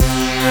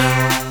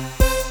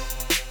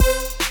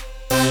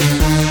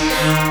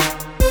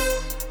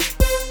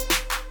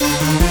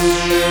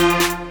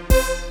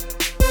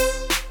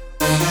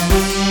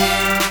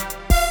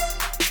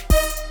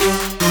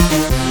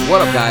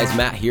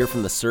here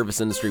from the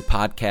Service Industry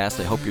Podcast.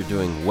 I hope you're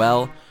doing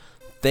well.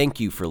 Thank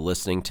you for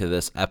listening to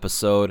this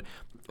episode.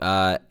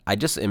 I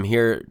just am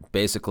here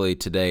basically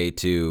today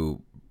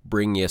to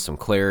bring you some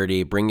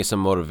clarity, bring you some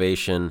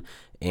motivation,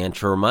 and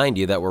to remind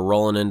you that we're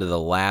rolling into the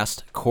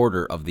last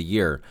quarter of the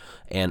year.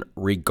 And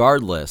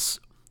regardless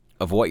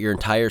of what your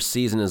entire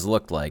season has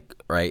looked like,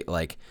 right?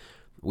 Like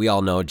we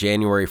all know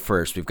January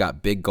 1st, we've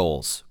got big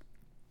goals.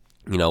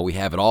 You know, we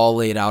have it all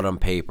laid out on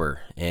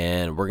paper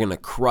and we're going to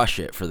crush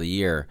it for the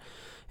year.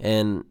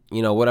 And,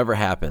 you know, whatever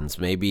happens,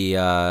 maybe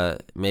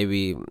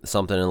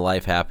something in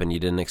life happened you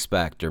didn't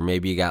expect, or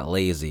maybe you got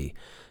lazy,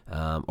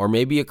 or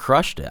maybe you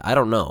crushed it. I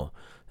don't know.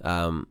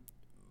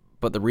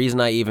 But the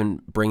reason I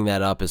even bring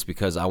that up is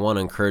because I want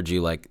to encourage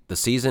you, like, the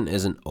season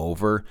isn't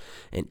over.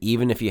 And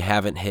even if you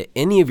haven't hit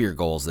any of your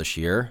goals this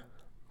year,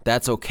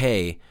 that's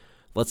okay.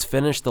 Let's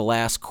finish the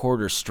last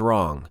quarter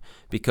strong,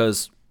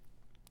 because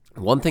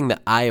one thing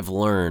that I have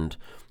learned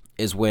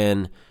is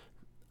when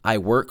I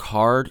work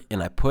hard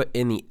and I put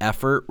in the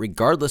effort,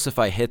 regardless if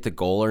I hit the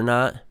goal or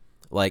not,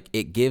 like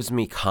it gives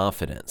me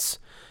confidence.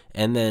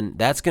 And then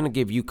that's going to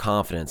give you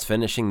confidence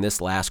finishing this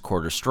last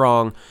quarter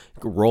strong,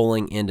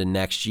 rolling into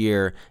next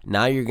year.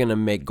 Now you're going to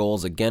make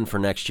goals again for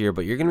next year,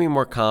 but you're going to be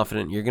more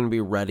confident. You're going to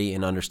be ready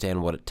and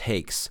understand what it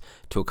takes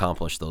to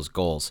accomplish those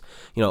goals.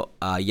 You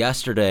know,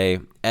 yesterday,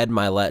 Ed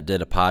Milet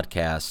did a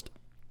podcast,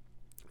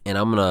 and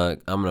I'm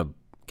gonna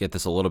get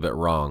this a little bit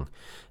wrong.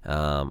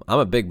 I'm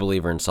a big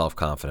believer in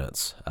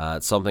self-confidence.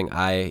 It's something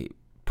I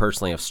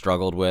personally have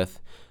struggled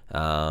with,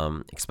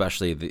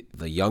 especially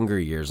the younger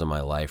years of my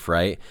life,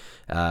 right?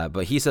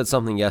 But he said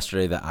something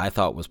yesterday that I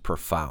thought was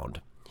profound.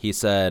 He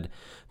said,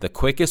 the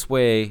quickest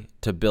way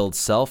to build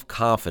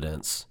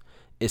self-confidence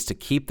is to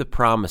keep the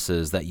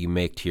promises that you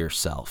make to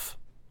yourself.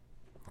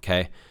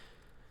 Okay?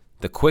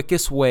 The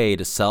quickest way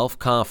to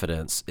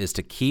self-confidence is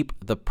to keep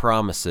the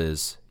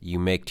promises you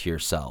make to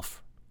yourself.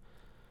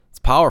 It's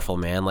powerful,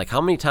 man. Like,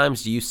 how many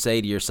times do you say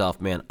to yourself,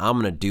 man, I'm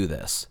going to do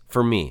this?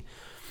 For me,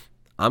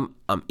 I'm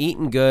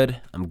eating good.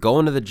 I'm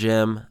going to the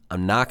gym.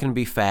 I'm not going to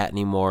be fat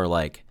anymore.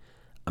 Like,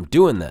 I'm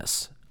doing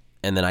this.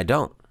 And then I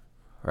don't,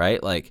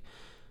 right? Like,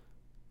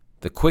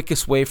 the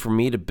quickest way for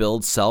me to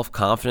build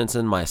self-confidence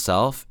in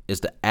myself is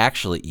to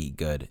actually eat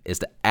good, is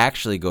to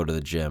actually go to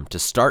the gym, to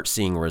start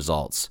seeing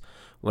results.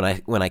 When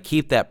I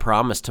keep that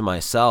promise to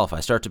myself,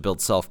 I start to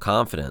build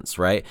self-confidence,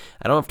 right?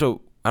 I don't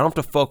have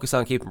to focus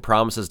on keeping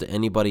promises to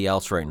anybody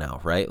else right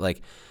now, right?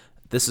 Like,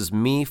 this is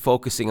me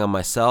focusing on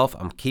myself.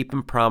 I'm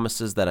keeping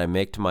promises that I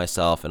make to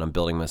myself, and I'm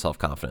building my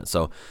self-confidence.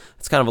 So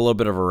it's kind of a little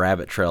bit of a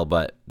rabbit trail,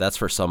 but that's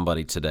for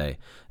somebody today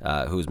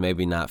who's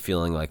maybe not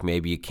feeling like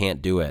maybe you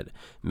can't do it.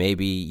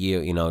 Maybe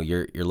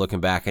you're looking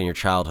back on your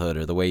childhood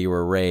or the way you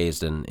were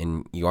raised,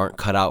 and you aren't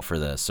cut out for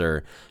this,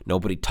 or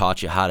nobody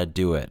taught you how to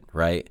do it,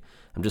 right?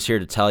 I'm just here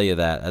to tell you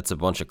that that's a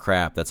bunch of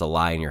crap. That's a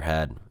lie in your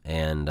head,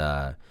 and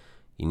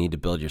you need to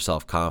build your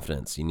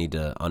self-confidence. You need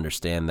to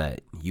understand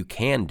that you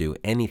can do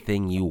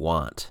anything you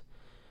want,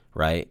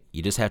 right?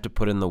 You just have to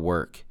put in the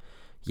work.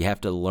 You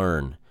have to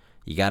learn.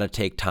 You got to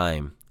take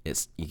time.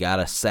 You got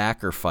to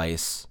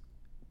sacrifice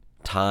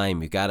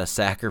time. You got to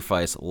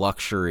sacrifice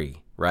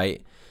luxury,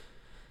 right?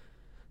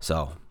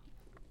 So,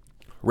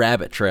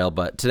 rabbit trail.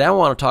 But today I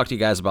want to talk to you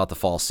guys about the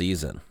fall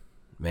season.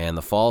 Man,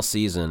 the fall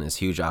season is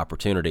huge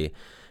opportunity.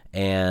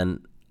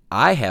 And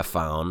I have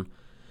found,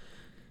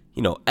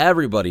 you know,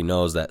 everybody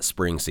knows that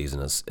spring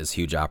season is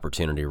huge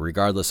opportunity,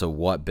 regardless of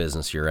what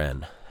business you're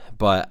in.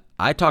 But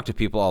I talk to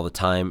people all the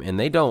time, and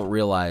they don't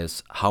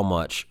realize how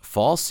much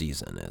fall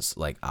season is,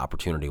 like,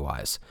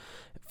 opportunity-wise.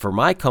 For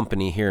my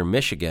company here in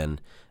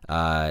Michigan,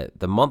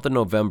 the month of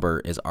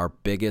November is our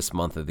biggest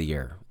month of the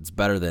year. It's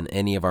better than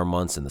any of our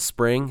months in the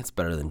spring. It's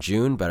better than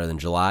June, better than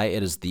July.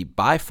 It is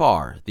by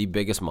far the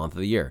biggest month of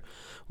the year.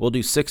 We'll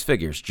do six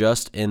figures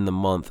just in the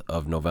month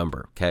of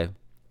November, okay?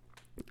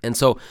 And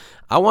so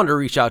I wanted to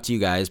reach out to you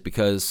guys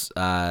because,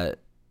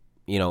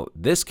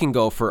 this can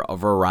go for a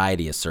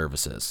variety of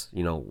services.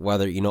 You know,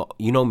 whether, you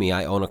know me,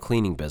 I own a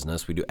cleaning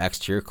business. We do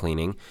exterior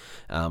cleaning.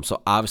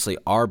 So obviously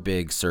our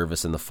big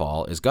service in the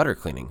fall is gutter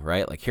cleaning,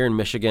 right? Like here in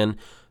Michigan,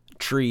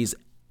 trees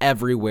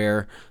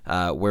everywhere.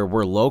 Where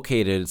we're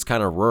located, it's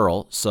kind of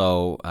rural,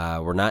 so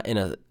we're not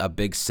in a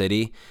big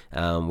city.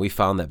 We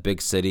found that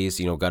big cities,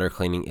 gutter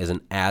cleaning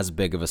isn't as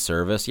big of a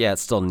service. Yeah,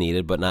 it's still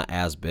needed, but not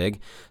as big.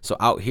 So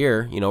out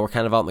here, we're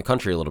kind of out in the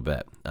country a little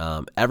bit.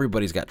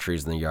 Everybody's got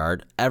trees in the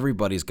yard.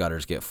 Everybody's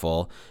gutters get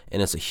full,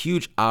 and it's a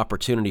huge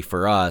opportunity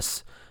for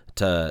us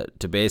to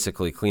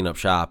basically clean up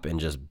shop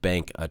and just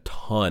bank a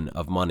ton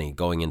of money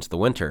going into the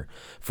winter.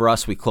 For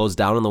us, we close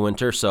down in the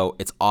winter, so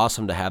it's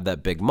awesome to have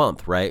that big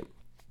month, right?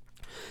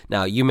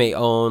 Now, you may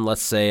own,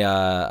 let's say,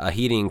 a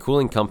heating and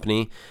cooling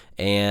company,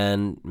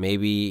 and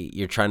maybe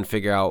you're trying to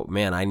figure out,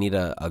 man, I need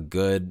a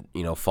good,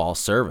 fall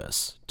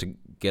service to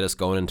get us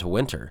going into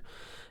winter.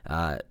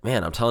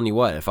 Man, I'm telling you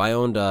what, if I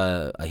owned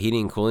a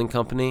heating and cooling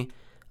company,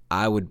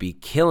 I would be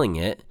killing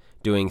it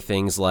doing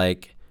things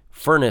like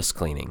furnace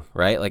cleaning,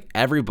 right? Like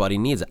everybody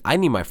needs it. I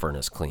need my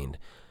furnace cleaned,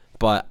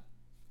 but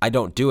I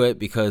don't do it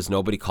because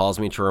nobody calls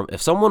me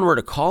if someone were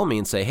to call me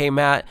and say, hey,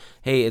 Matt,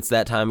 hey, it's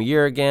that time of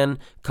year again.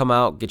 Come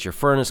out, get your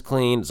furnace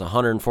cleaned. It's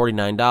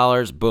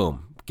 $149.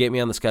 Boom. Get me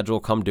on the schedule.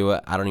 Come do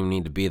it. I don't even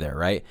need to be there,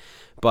 right?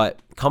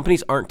 But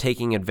companies aren't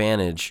taking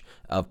advantage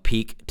of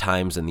peak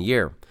times in the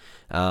year.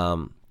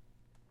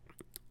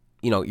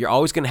 You're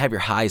always going to have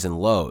your highs and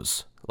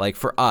lows. Like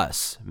for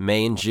us,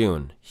 May and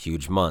June,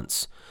 huge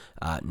months.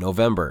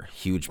 November,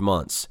 huge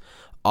months.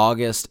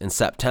 August and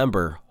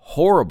September,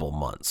 horrible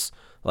months.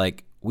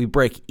 Like we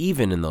break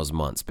even in those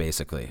months,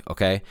 basically,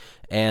 okay?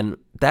 And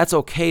that's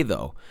okay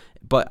though.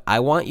 But I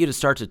want you to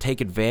start to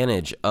take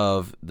advantage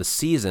of the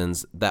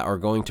seasons that are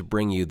going to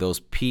bring you those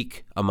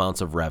peak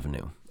amounts of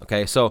revenue,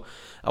 okay? So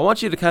I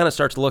want you to kind of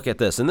start to look at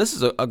this. And this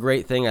is a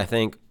great thing, I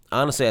think.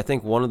 Honestly, I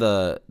think one of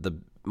the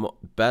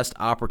best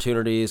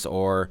opportunities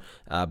or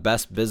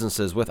best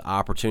businesses with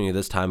opportunity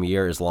this time of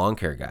year is lawn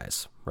care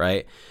guys,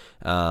 right?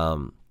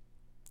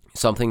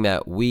 Something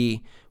that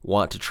we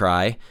want to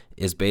try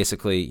is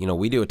basically,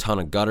 we do a ton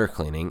of gutter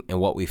cleaning, and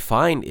what we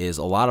find is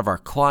a lot of our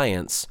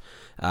clients,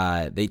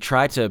 they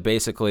try to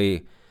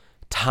basically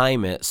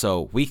time it.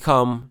 So we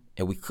come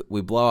and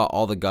we blow out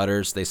all the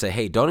gutters. They say,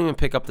 hey, don't even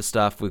pick up the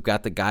stuff. We've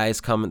got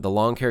the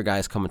lawn care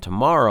guys coming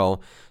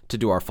tomorrow to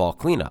do our fall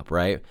cleanup,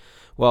 right?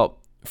 Well,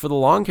 for the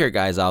lawn care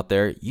guys out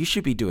there, you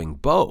should be doing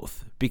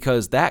both,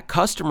 because that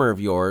customer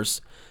of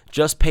yours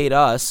just paid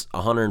us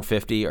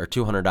 $150 or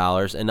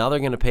 $200, and now they're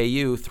going to pay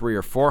you $300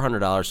 or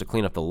 $400 to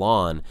clean up the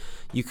lawn.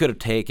 You could have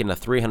taken a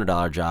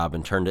 $300 job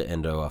and turned it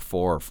into a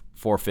 $450,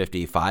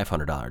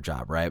 $500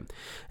 job, right?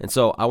 And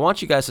so I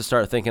want you guys to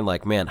start thinking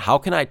like, man, how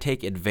can I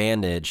take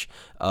advantage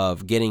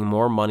of getting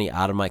more money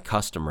out of my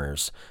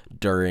customers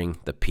during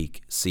the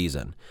peak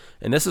season?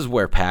 And this is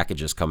where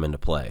packages come into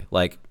play.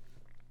 Like,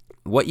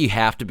 what you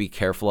have to be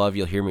careful of,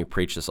 you'll hear me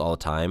preach this all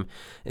the time,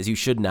 is you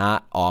should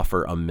not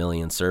offer a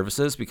million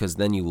services, because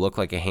then you look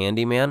like a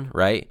handyman,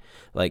 right?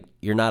 Like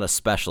you're not a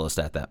specialist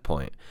at that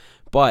point.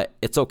 But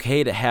it's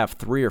okay to have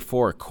 3 or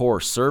 4 core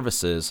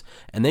services,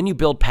 and then you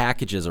build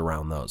packages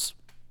around those.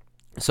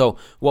 So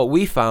what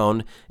we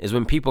found is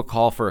when people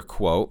call for a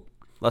quote,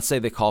 let's say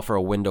they call for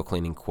a window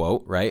cleaning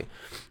quote, right?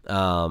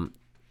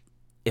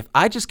 If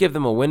I just give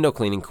them a window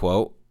cleaning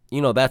quote,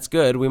 that's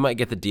good. We might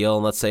get the deal,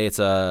 and let's say it's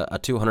a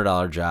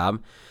 $200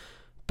 job,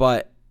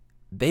 but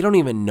they don't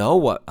even know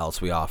what else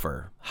we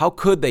offer. How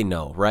could they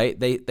know, right?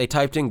 They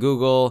typed in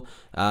Google,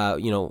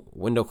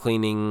 window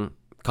cleaning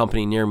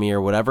company near me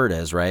or whatever it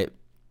is, right?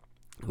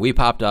 We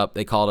popped up.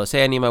 They called us,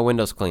 hey, I need my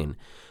windows cleaned.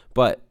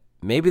 But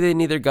maybe they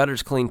need their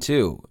gutters cleaned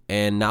too,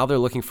 and now they're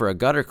looking for a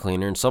gutter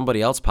cleaner, and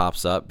somebody else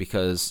pops up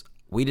because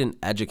we didn't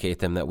educate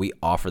them that we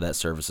offer that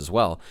service as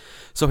well.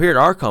 So here at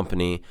our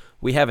company,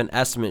 we have an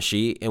estimate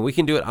sheet, and we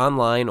can do it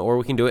online or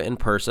we can do it in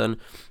person,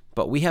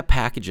 but we have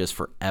packages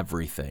for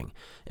everything.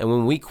 And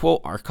when we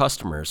quote our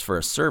customers for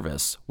a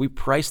service, we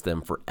price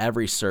them for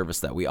every service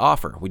that we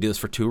offer. We do this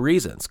for 2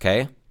 reasons,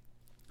 okay?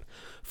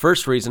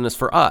 First reason is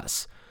for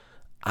us.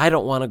 I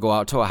don't want to go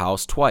out to a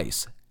house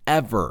twice,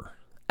 ever.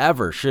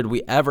 Should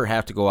we ever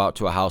have to go out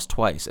to a house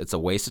twice? It's a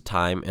waste of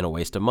time and a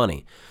waste of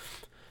money.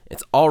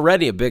 It's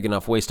already a big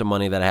enough waste of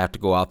money that I have to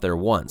go out there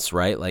once,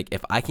 right? Like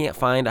if I can't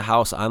find a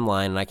house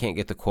online and I can't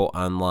get the quote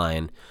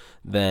online,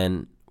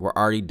 then we're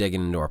already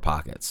digging into our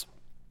pockets.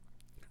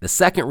 The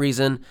second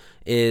reason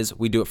is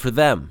we do it for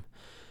them.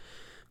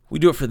 We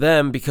do it for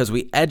them because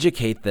we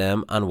educate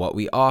them on what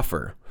we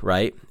offer,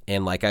 right?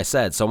 And like I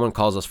said, someone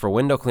calls us for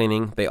window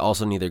cleaning. They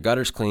also need their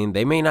gutters cleaned.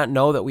 They may not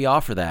know that we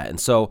offer that. And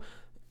so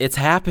it's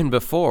happened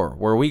before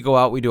where we go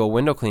out, we do a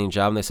window cleaning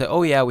job, and they say,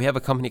 oh yeah, we have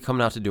a company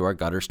coming out to do our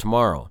gutters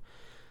tomorrow.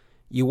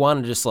 You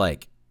want to just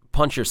like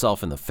punch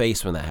yourself in the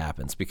face when that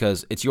happens,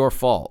 because it's your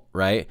fault,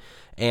 right?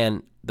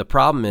 And the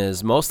problem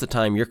is most of the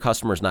time your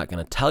customer's not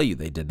going to tell you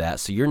they did that,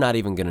 so you're not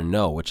even going to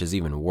know, which is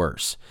even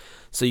worse.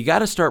 So you got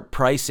to start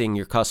pricing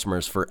your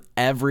customers for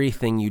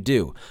everything you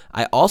do.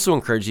 I also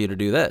encourage you to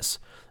do this.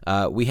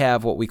 We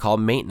have what we call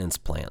maintenance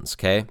plans,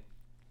 okay?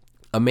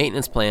 A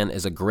maintenance plan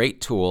is a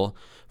great tool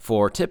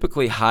for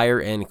typically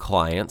higher end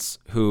clients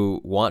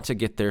who want to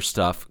get their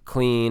stuff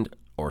cleaned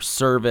or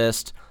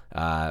serviced.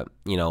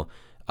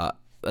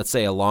 Let's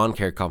say a lawn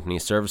care company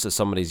services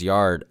somebody's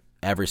yard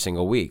every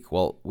single week.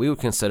 Well, we would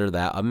consider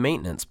that a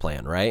maintenance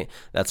plan, right?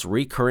 That's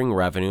recurring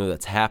revenue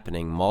that's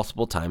happening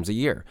multiple times a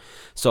year.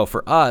 So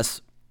for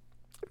us,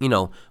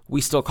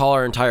 we still call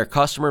our entire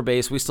customer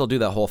base. We still do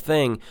that whole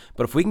thing.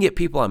 But if we can get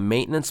people on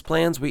maintenance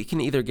plans, we can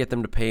either get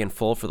them to pay in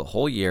full for the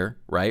whole year,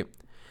 right?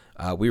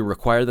 We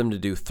require them to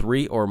do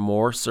 3 or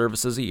more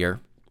services a year.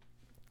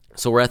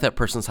 So we're at that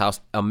person's house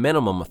a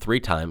minimum of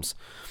 3 times.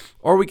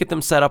 Or we get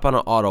them set up on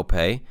an auto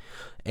pay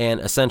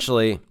and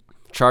essentially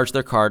charge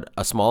their card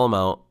a small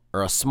amount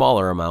or a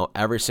smaller amount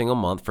every single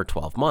month for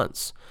 12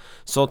 months.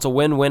 So it's a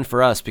win-win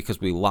for us because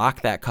we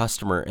lock that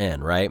customer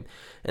in, right?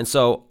 And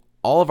so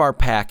all of our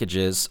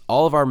packages,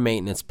 all of our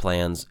maintenance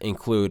plans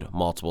include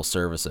multiple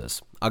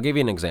services. I'll give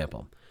you an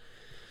example.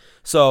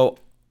 So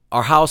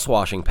our house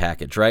washing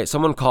package, right?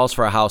 Someone calls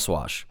for a house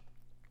wash.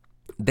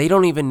 they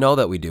don't even know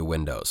that we do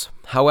windows.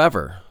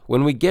 However,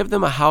 when we give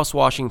them a house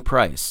washing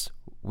price,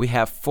 we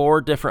have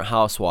 4 different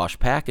house wash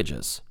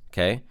packages,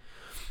 okay?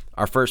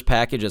 Our first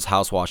package is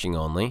house washing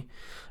only.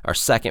 Our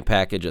second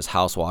package is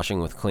house washing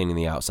with cleaning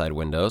the outside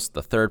windows.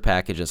 The third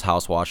package is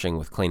house washing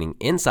with cleaning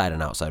inside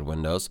and outside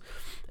windows.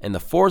 And the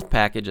fourth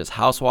package is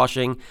house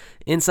washing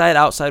inside,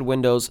 outside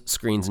windows,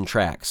 screens, and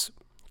tracks,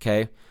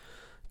 okay?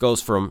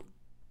 Goes from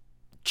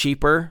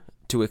cheaper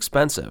to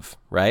expensive,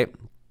 right?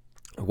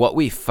 What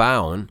we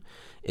found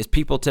is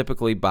people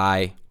typically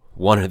buy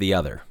one or the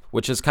other,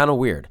 which is kind of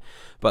weird,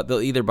 but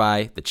they'll either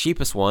buy the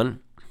cheapest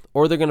one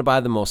or they're going to buy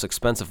the most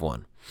expensive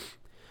one.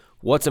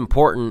 What's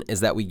important is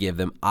that we give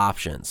them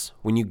options.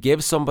 When you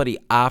give somebody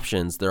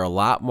options, they're a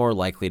lot more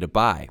likely to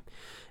buy.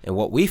 And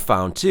what we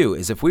found too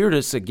is if we were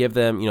just to give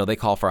them, they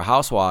call for a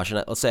house wash,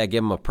 and let's say I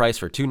give them a price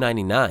for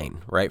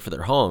 $299, right, for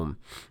their home,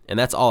 and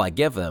that's all I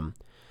give them.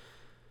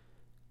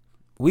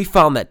 We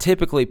found that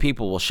typically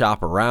people will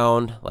shop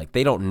around, like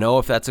they don't know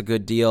if that's a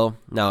good deal.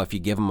 Now, if you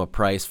give them a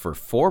price for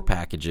 4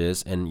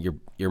 packages and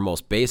your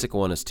most basic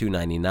one is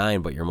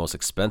 $299, but your most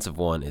expensive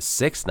one is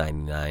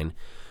 $699,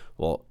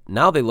 well,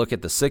 now they look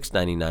at the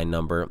 $699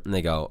 number and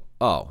they go,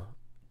 oh,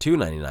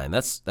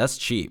 $299, that's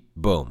cheap.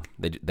 Boom,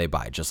 they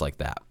buy just like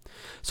that.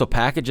 So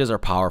packages are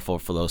powerful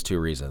for those 2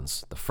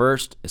 reasons. The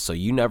first is so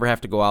you never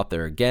have to go out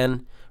there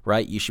again,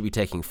 right? You should be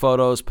taking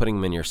photos, putting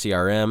them in your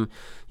CRM.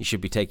 You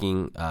should be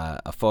taking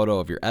a photo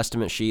of your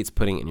estimate sheets,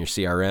 putting it in your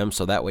CRM,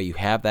 so that way you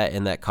have that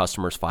in that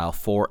customer's file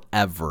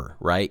forever,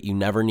 right? You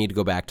never need to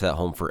go back to that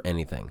home for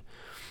anything.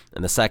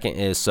 And the second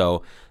is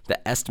so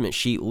the estimate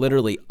sheet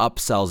literally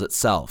upsells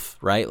itself,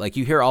 right? Like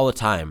you hear all the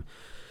time,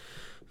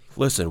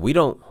 listen,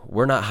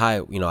 we're not high,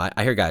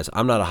 I hear guys,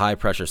 I'm not a high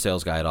pressure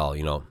sales guy at all,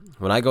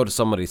 When I go to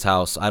somebody's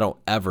house, I don't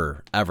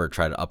ever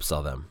try to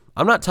upsell them.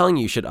 I'm not telling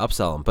you should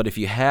upsell them, but if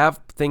you have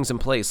things in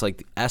place like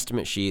the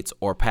estimate sheets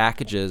or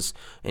packages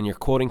and you're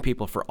quoting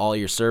people for all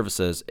your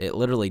services, it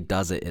literally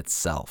does it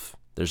itself.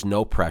 There's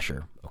no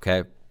pressure,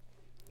 okay?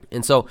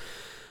 And so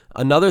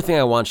another thing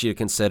I want you to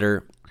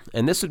consider,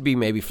 and this would be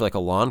maybe for like a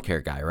lawn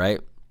care guy, right?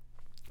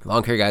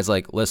 Lawn care guy's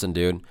like, listen,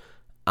 dude,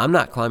 I'm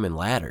not climbing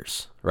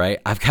ladders, right?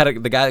 I've got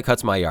the guy that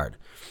cuts my yard.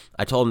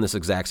 I told him this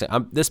exact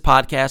same. This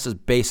podcast is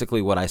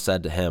basically what I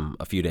said to him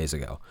a few days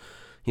ago.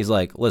 He's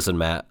like, listen,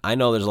 Matt, I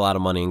know there's a lot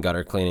of money in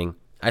gutter cleaning.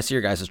 I see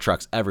your guys'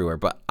 trucks everywhere,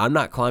 but I'm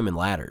not climbing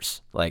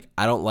ladders. Like,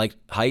 I don't like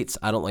heights.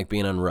 I don't like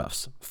being on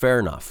roofs. Fair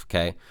enough,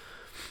 okay?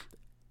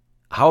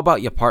 How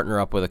about you partner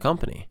up with a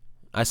company?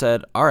 I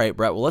said, all right,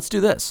 Brett, well, let's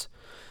do this.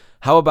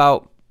 How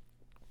about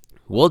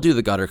we'll do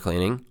the gutter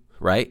cleaning,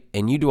 right?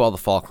 And you do all the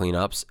fall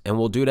cleanups, and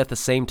we'll do it at the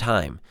same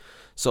time.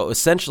 So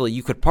essentially,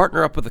 you could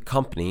partner up with a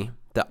company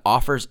that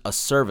offers a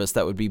service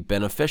that would be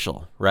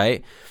beneficial,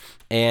 right?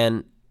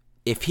 And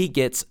if he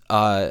gets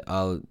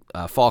a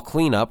fall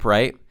cleanup,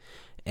 right,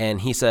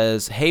 and he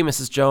says, hey,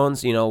 Mrs.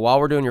 Jones, while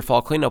we're doing your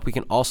fall cleanup, we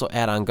can also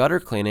add on gutter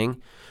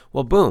cleaning.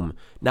 Well, boom.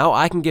 Now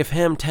I can give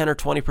him 10 or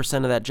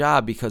 20% of that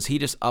job because he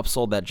just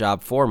upsold that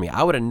job for me.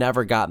 I would have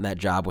never gotten that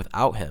job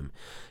without him.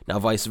 Now,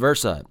 vice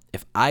versa.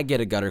 If I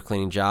get a gutter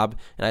cleaning job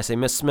and I say,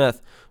 Miss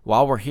Smith,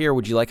 while we're here,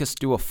 would you like us to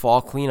do a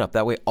fall cleanup?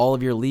 That way all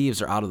of your leaves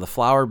are out of the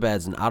flower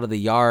beds and out of the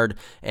yard,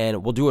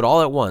 and we'll do it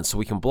all at once so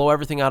we can blow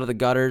everything out of the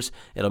gutters.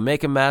 It'll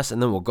make a mess,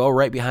 and then we'll go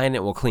right behind it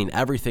and we'll clean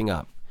everything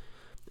up.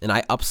 And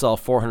I upsell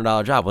a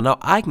 $400 job. Well, now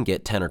I can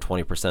get 10 or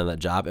 20% of that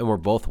job, and we're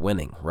both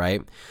winning,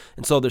 right?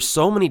 And so there's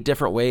so many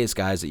different ways,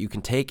 guys, that you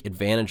can take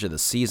advantage of the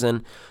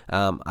season.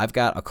 I've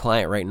got a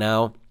client right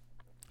now.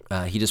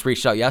 He just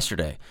reached out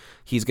yesterday.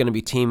 He's going to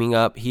be teaming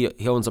up. He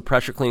owns a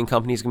pressure cleaning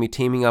company. He's going to be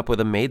teaming up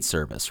with a maid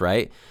service,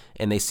 right?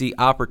 And they see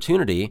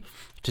opportunity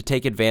to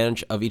take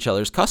advantage of each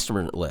other's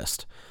customer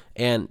list.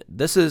 And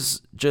this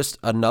is just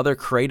another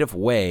creative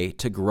way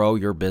to grow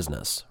your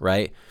business,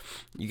 right?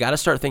 You got to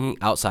start thinking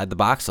outside the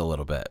box a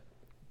little bit.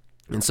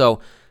 And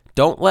so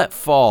don't let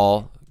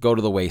fall go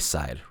to the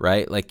wayside,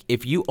 right? Like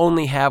if you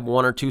only have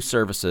 1 or 2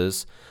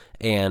 services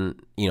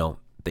and,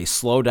 they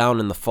slow down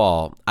in the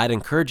fall, I'd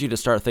encourage you to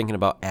start thinking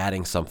about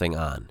adding something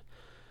on.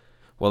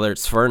 Whether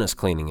it's furnace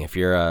cleaning, if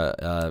you're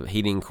a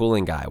heating and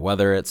cooling guy,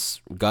 whether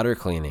it's gutter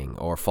cleaning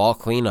or fall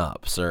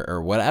cleanups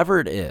or whatever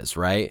it is,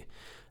 right?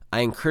 I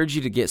encourage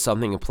you to get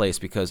something in place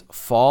because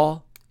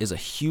fall is a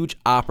huge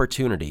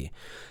opportunity.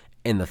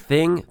 And the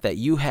thing that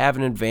you have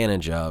an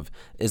advantage of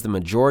is the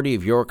majority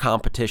of your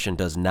competition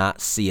does not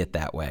see it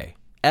that way.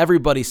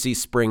 Everybody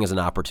sees spring as an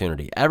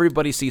opportunity.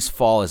 Everybody sees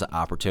fall as an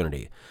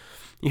opportunity.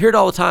 You hear it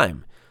all the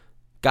time.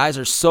 Guys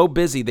are so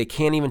busy they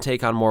can't even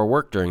take on more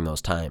work during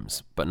those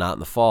times, but not in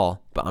the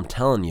fall. But I'm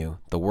telling you,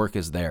 the work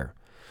is there.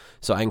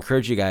 So I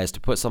encourage you guys to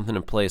put something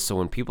in place so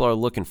when people are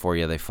looking for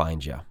you, they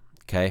find you,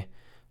 okay?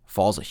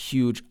 Fall's a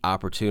huge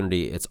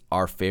opportunity. It's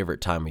our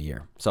favorite time of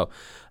year. So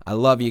I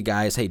love you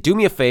guys. Hey, do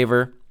me a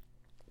favor,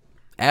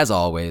 as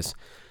always,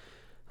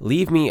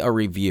 leave me a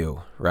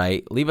review,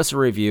 right? Leave us a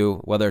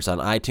review, whether it's on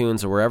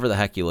iTunes or wherever the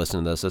heck you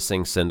listen to this. This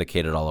thing's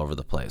syndicated all over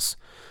the place.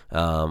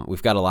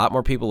 We've got a lot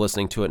more people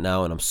listening to it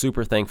now, and I'm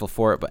super thankful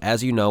for it. But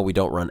as you know, we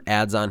don't run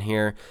ads on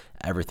here.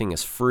 Everything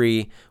is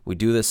free. We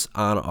do this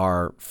on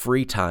our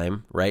free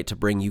time, right, to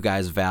bring you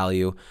guys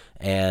value.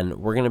 And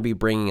we're going to be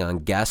bringing on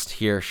guests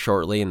here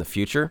shortly in the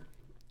future.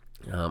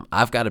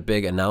 I've got a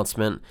big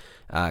announcement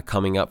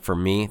coming up for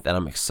me that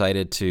I'm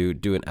excited to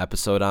do an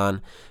episode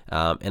on,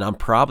 and I'm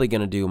probably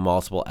going to do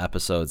multiple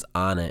episodes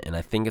on it, and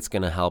I think it's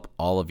going to help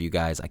all of you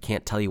guys. I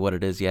can't tell you what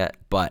it is yet,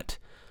 but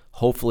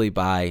hopefully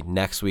by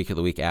next week or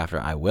the week after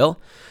I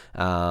will,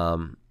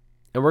 and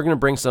we're going to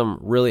bring some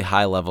really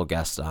high-level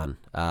guests on.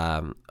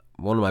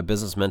 One of my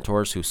business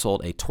mentors who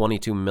sold a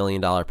 $22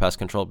 million pest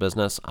control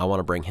business, I want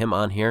to bring him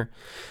on here.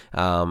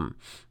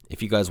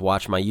 If you guys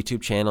watch my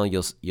YouTube channel,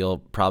 you'll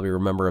probably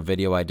remember a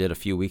video I did a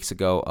few weeks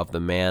ago of the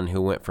man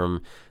who went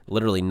from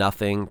literally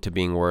nothing to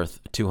being worth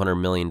 $200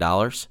 million.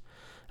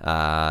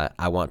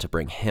 I want to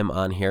bring him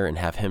on here and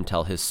have him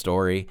tell his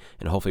story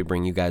and hopefully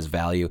bring you guys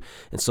value.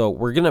 And so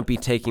we're going to be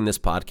taking this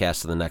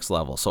podcast to the next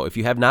level. So if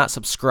you have not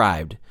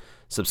subscribed,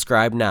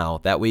 subscribe now.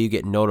 That way you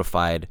get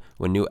notified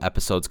when new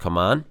episodes come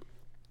on.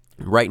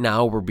 Right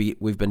now,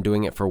 we've been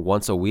doing it for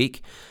once a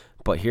week.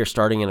 But here,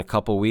 starting in a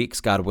couple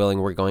weeks, God willing,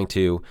 we're going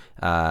to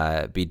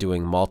be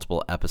doing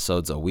multiple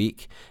episodes a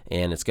week.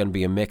 And it's going to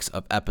be a mix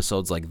of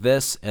episodes like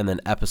this and then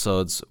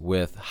episodes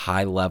with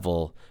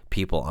high-level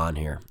people on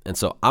here. And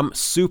so I'm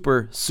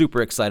super, super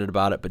excited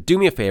about it. But do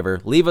me a favor,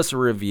 leave us a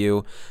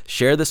review.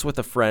 Share this with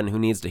a friend who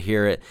needs to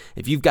hear it.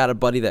 If you've got a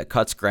buddy that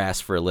cuts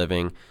grass for a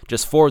living,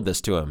 just forward this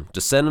to him.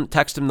 Just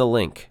text him the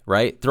link,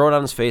 right? Throw it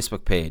on his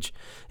Facebook page.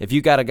 If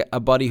you got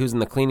a buddy who's in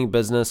the cleaning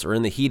business or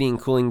in the heating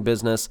and cooling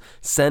business,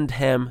 send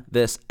him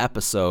this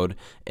episode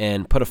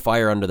and put a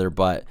fire under their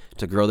butt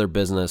to grow their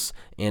business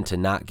and to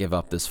not give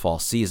up this fall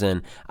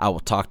season. I will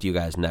talk to you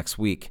guys next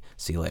week.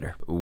 See you later.